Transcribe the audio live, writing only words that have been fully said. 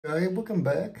Hey, welcome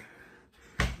back.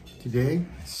 Today,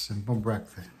 simple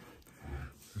breakfast.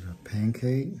 There's a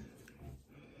pancake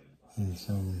and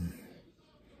some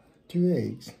 2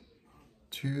 eggs.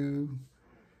 2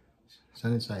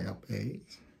 sunny side up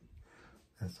eggs.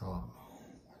 That's all.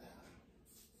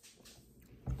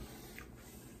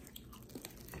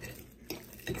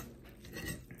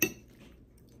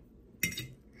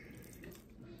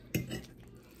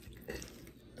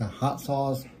 The hot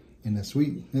sauce and the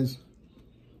sweetness.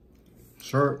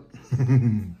 Sure.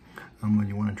 When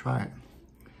you want to try it.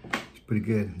 It's pretty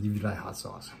good if you like hot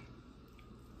sauce.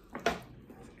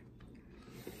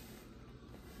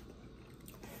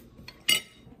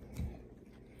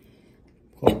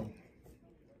 Cool.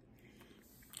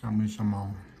 Got me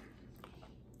some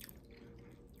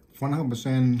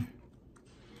 100%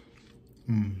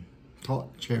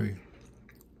 tart cherry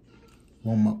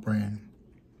warm-up brand.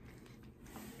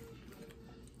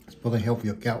 It's supposed to help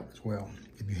your gout as well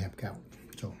if you have gout.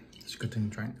 So it's a good thing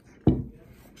to drink.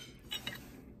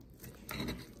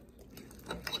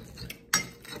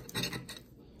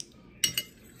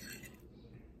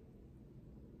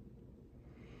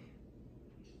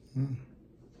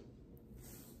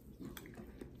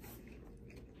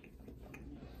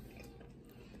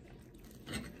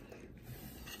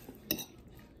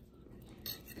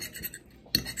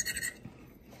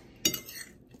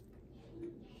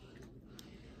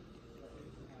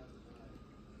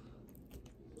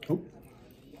 Oh.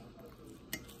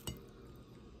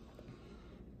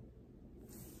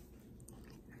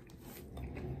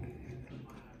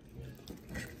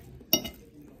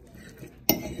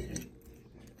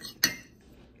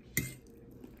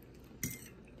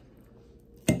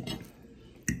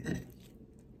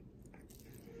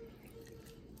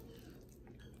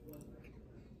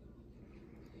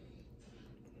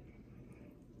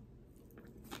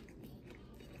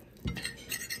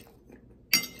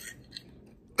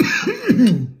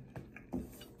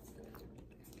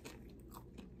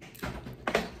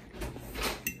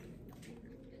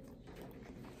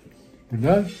 You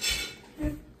done? Yeah.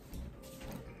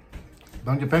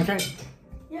 Done your pancake?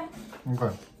 Yeah.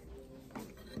 Okay.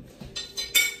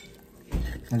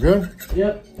 You good?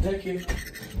 Yep, thank you.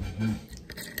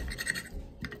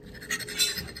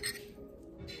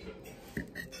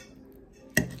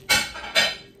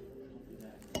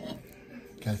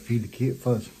 Gotta feed the kid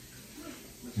first.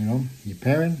 You know, your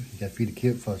parent, you gotta feed the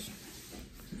kid first.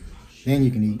 Then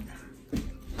you can eat.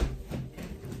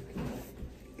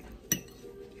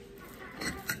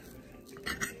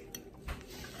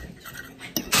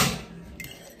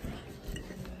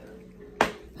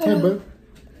 Hey, bud.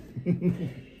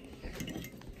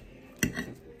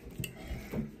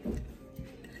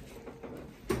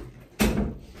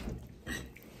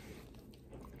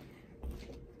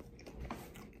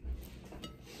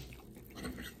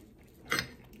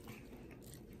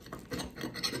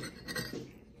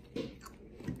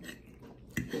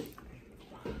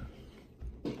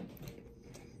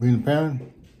 Being a parent,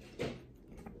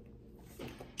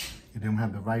 you don't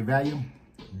have the right value,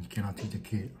 you cannot teach a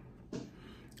kid.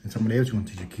 And somebody else gonna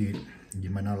teach a kid,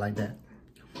 you might not like that.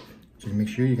 So you make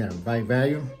sure you got the right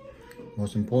value.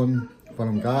 Most important,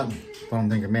 follow God, follow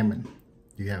the commandment.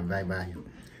 You have the right value.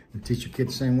 And teach your kid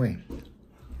the same way.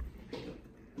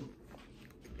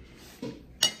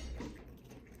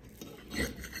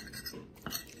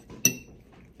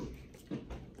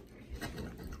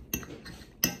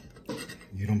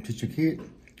 You don't teach your kid,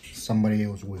 somebody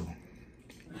else will.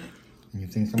 And you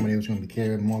think somebody else is going to be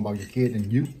caring more about your kid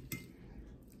than you?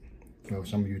 Well,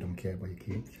 some of you don't care about your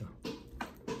kid.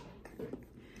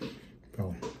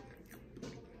 So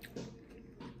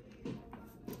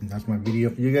that's my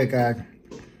video for you guys.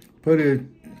 Put it,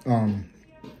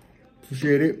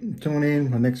 appreciate it. Tune in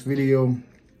for next video,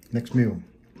 next meal.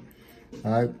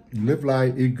 All right, live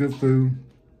life, eat good food,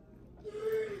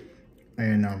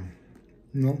 and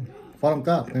you know, follow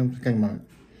God.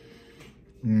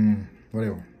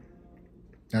 Whatever.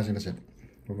 That's it.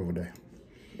 We'll go over there.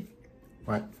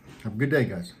 All right. Have a good day,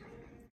 guys.